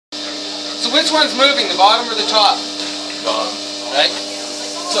So which one's moving, the bottom or the top? Bottom. Right?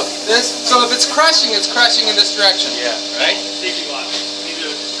 So if it's crushing in this direction. Yeah. Right? Safety glasses. You need to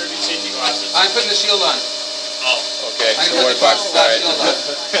distribute safety glasses. I'm putting the shield on. Oh. Okay. I'm So putting we're the plexiglass right. shield on.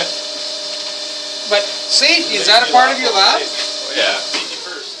 But safety, is that a part of your lab? Yeah. Safety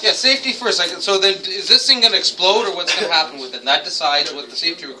first. Yeah, safety first. So then, is this thing going to explode, or what's going to happen with it? And that decides what the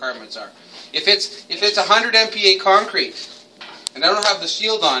safety requirements are. If it's 100 MPa concrete, and I don't have the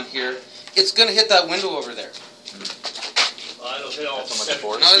shield on here, it's going to hit that window over there. It'll hit all That's how much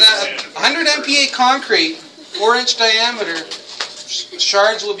force. No, that 100 MPa concrete, 4-inch diameter,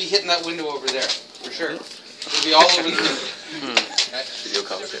 shards will be hitting that window over there for sure. It'll be all over the window. Okay. Video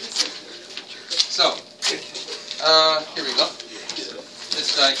covered. So, here we go.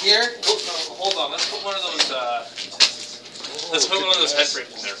 This guy here. Oh, no, hold on. Let's put one of those. Let's put one of those head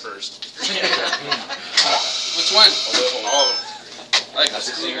frames in there first. Which one? All of them. Like Let's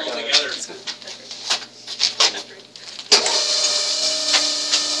glue them all together. 4,000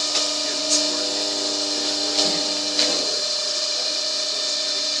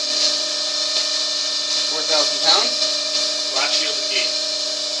 pounds. Flat shield the key.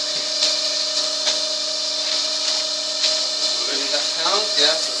 30 pounds.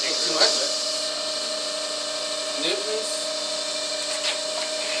 Yeah, that's too much. Newtons.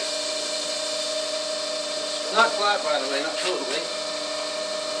 Not flat, by the way, not totally.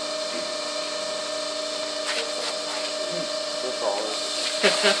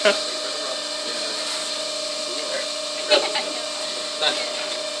 Done.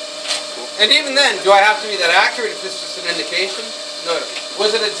 And even then, do I have to be that accurate if it's just an indication? No.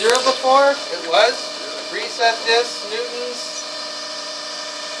 Was it at 0 before? It was. Reset this, newtons.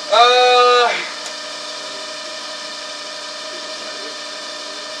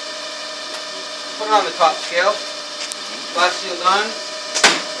 Put it on the top scale. Glass shield on.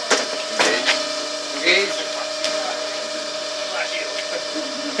 Engage. Flat shield.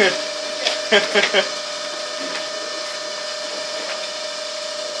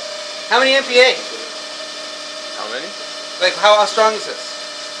 How many MPa? How many? Like, how strong is this?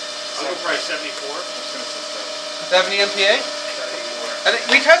 I'll go probably 74. 70 MPa? I think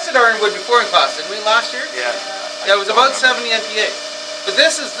we tested ironwood before in class, didn't we, last year? Yeah. Yeah, it was about 70 MPa. But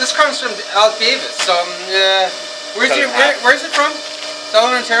this comes from Alec Davis. So, where's it from?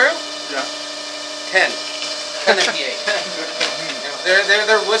 Southern Ontario? Yeah. 10 MPa.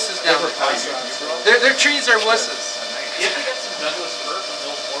 They're wusses down there. Their trees are wusses. You have to get some Douglas fir from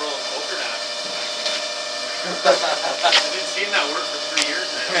the old Moral and Coconut. I've been seeing that word for 3 years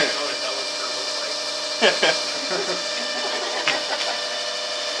now. I don't know what a Douglas fir looks like.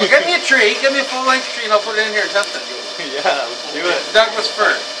 Well, get me a tree, get me a full-length tree, and I'll put it in here and test it. Yeah, let's do it. Douglas fir.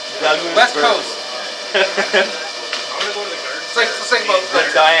 Douglas West fir. Coast. I'm gonna go to the garden. It's like about The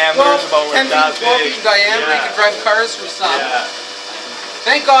diameter's about 10 like that feet, 12 big. feet in diameter. You Yeah. can drive cars through some. Yeah.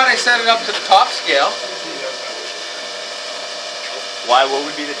 Thank God I set it up to the top scale. Why? What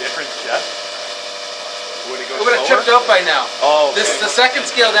would be the difference, Jeff? Would it go It would have slower? chipped out by now. Oh, okay. The second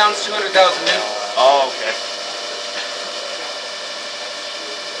scale down is 200,000 newtons. Oh, okay.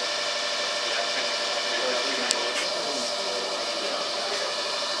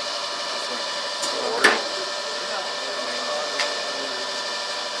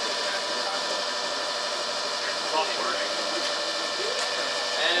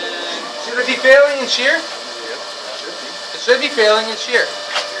 Should it be failing in shear? It should be failing in shear.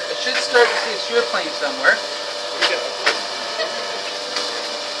 It should start to see a shear plane somewhere.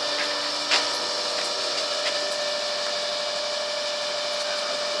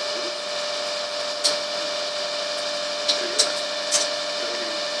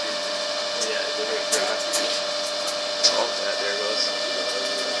 Oh, yeah, there it goes.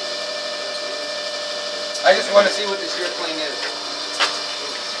 I just want to see what the shear plane is.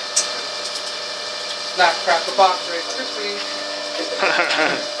 Not crack the box right quickly.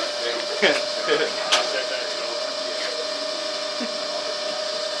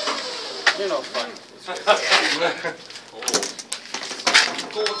 You're no fun.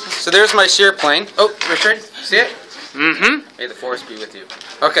 So there's my shear plane. Oh, Richard, see it? Mm-hmm. May the force be with you.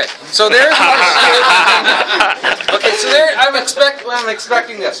 Okay, so there's my shear. Okay, so there I'm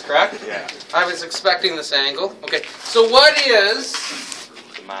expecting this, correct? Yeah. I was expecting this angle. Okay, so what is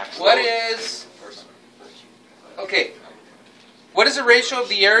The max What load. is, okay, what is the ratio of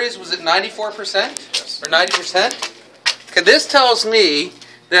the areas? Was it 94% or 90%? Okay, this tells me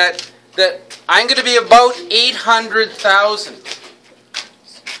that I'm going to be about 800,000.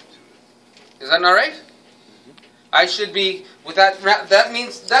 Is that not right? I should be, with that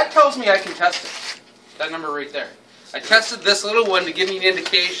means, that tells me I can test it. That number right there. I tested this little one to give me an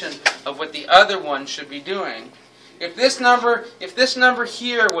indication of what the other one should be doing. If this number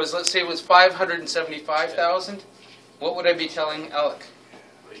here was, let's say it was 575,000, what would I be telling Alec?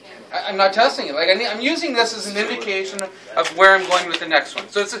 I'm not testing it. Like I'm using this as an indication of where I'm going with the next one.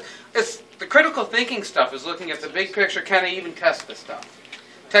 So it's the critical thinking stuff is looking at the big picture. Can I even test this stuff?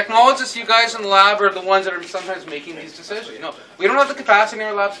 Technologists, you guys in the lab are the ones that are sometimes making these decisions. No, we don't have the capacity in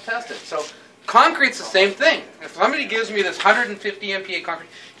our lab to test it. So concrete's the same thing. If somebody gives me this 150 MPa concrete,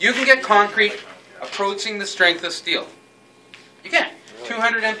 you can get concrete approaching the strength of steel. You can.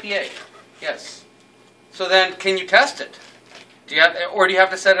 200 MPa. Yes. So then, can you test it? Do you have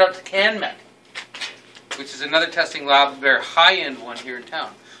to set it up to CanMet, which is another testing lab, a very high-end one here in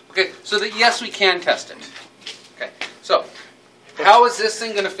town. Okay, so that yes, we can test it. Okay, so how is this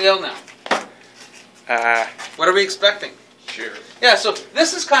thing going to fail now? What are we expecting? Sure. Yeah, so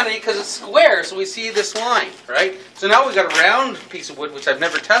this is kind of neat because it's square, so we see this line, right? So now we've got a round piece of wood, which I've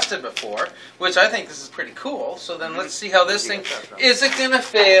never tested before, which I think this is pretty cool. So then let's see how this thing, is it going to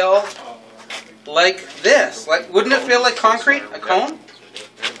fail like this? Like, wouldn't it feel like concrete, a cone?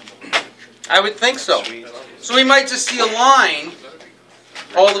 I would think so. So we might just see a line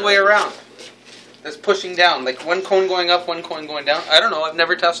all the way around that's pushing down, like one cone going up, one cone going down. I don't know, I've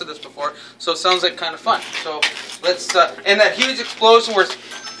never tested this before, so it sounds like kind of fun. So let's, and that huge explosion,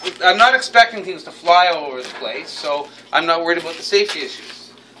 I'm not expecting things to fly all over the place, so I'm not worried about the safety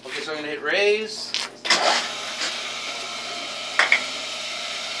issues. Okay, so I'm going to hit raise.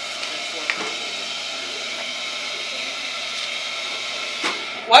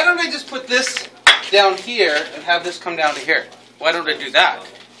 Why don't I just put this down here and have this come down to here? Why don't I do that?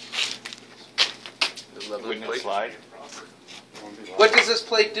 Wouldn't it slide? What does this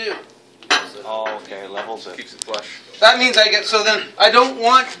plate do? Oh, okay, levels it. Keeps it flush. That means I get, so then I don't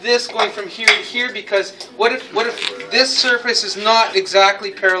want this going from here to here because what if this surface is not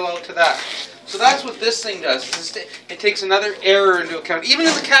exactly parallel to that? So that's what this thing does. It takes another error into account. Even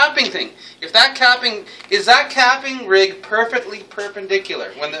in the capping thing, if that capping, is that capping rig perfectly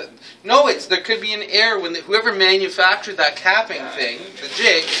perpendicular? No, there could be an error when whoever manufactured that capping thing, the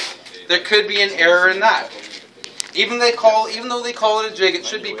jig, there could be an error in that. Even though they call it a jig, it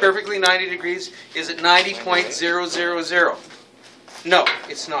should be perfectly 90 degrees. Is it 90.000? No,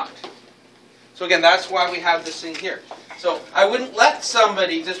 it's not. So again, that's why we have this thing here. So I wouldn't let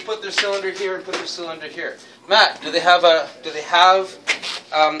somebody just put their cylinder here and put their cylinder here. Matt, do they have a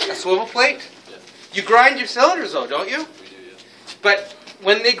swivel plate? Yeah. You grind your cylinders though, don't you? We do, yeah. But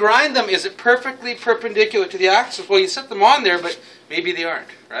when they grind them, is it perfectly perpendicular to the axis? Well, you set them on there, but maybe they aren't,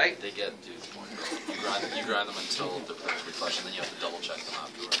 right? They get to the point where you grind them until they're perfectly flush, and then you have to double check them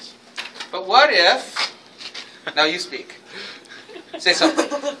afterwards. But what if... Now you speak. Say something.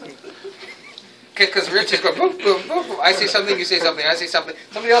 Because Rich is going boom, boom, boom, boom. I say something, you say something, I say something.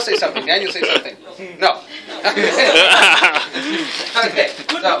 Somebody else say something, Daniel say something. No. Okay.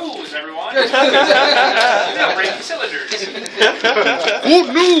 Good So. news, everyone. Good They'll break the cylinders.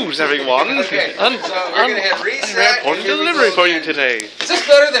 Good news, everyone! Okay. So we're going to hit reset. Important Here we delivery go for you again. today. Is this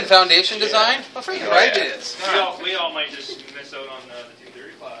better than foundation design? Well, freaking right it is. We all might just miss out on the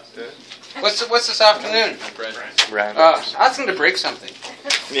 230 class. What's this afternoon? Bread. That's going to break something.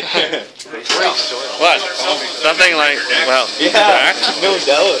 Yeah. What? Something like, well, Yeah, no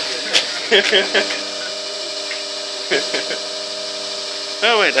doubt.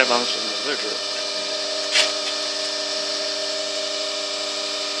 oh wait, that belongs to the other group.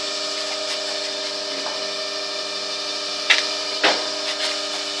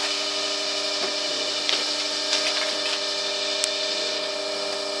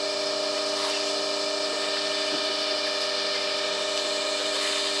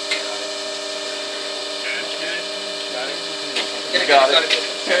 You got it.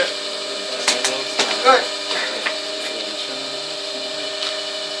 Good.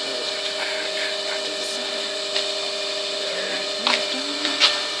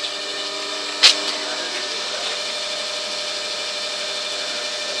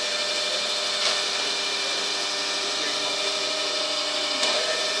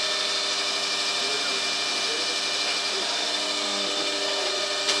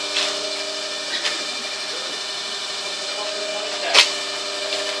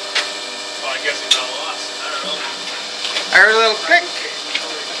 Well, I guess it's not lost. I don't know. I heard a little click.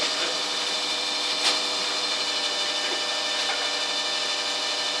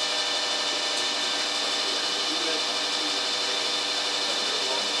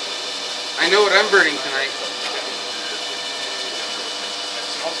 I know what I'm burning tonight.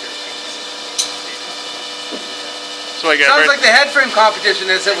 So I get Sounds rid- like the head frame competition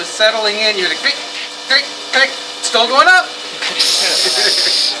as it was settling in. You're like, click, click, click. still going up.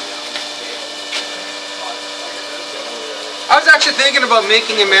 I was actually thinking about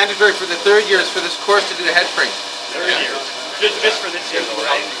making it mandatory for the third years for this course to do the head frame. Third year. Just for this year, though,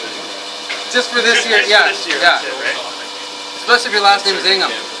 right? Just for this year, Just yeah. for this year, Yeah. that's it, right? Especially if your last name is Ingham.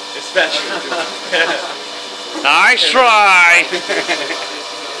 Especially. Nice try.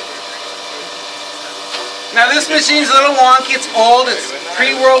 Now this machine's a little wonky, it's old, it's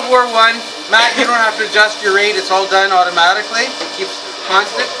pre-World War I. Matt, you don't have to adjust your rate, it's all done automatically. It keeps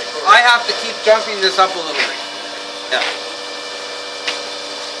constant. I have to keep jumping this up a little bit. Yeah.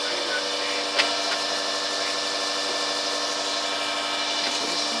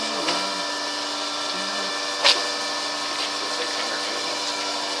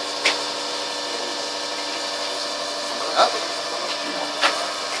 Up.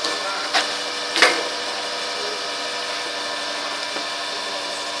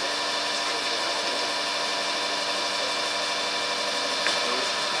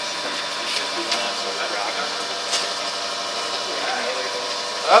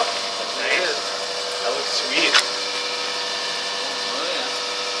 Up. Nice. That looks sweet.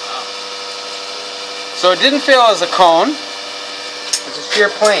 So it didn't fail as a cone. It's a sheer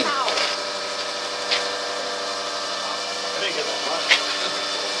plane. I didn't get that much.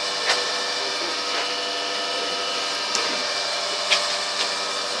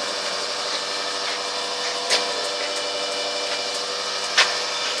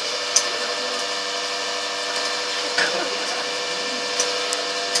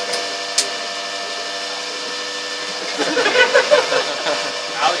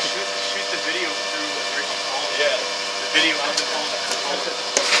 Alex, shoot the video through Ricky's phone. Yeah. The video on the phone.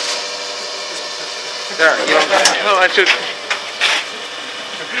 There, you don't No, I should.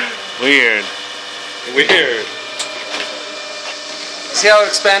 Weird. Weird. see how it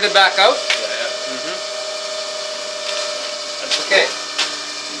expanded back out? Okay.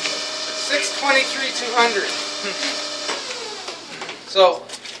 623,200. So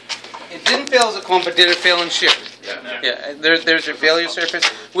it didn't fail as a cone, but did it fail in shear? Yeah. There's your failure surface,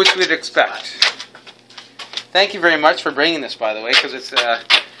 which we'd expect. Thank you very much for bringing this, by the way, because it's.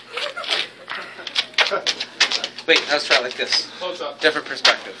 Wait, let's try it like this. Close up. Different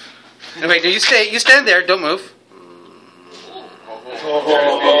perspective. And wait, you stand there. Don't move.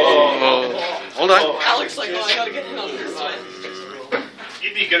 Hold on. Alex like, oh, I gotta get in on this one.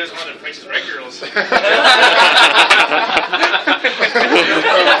 You'd be good as one of the Price's Right girls. Okay.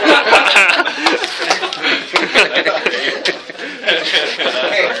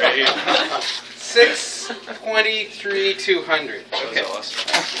 623,200.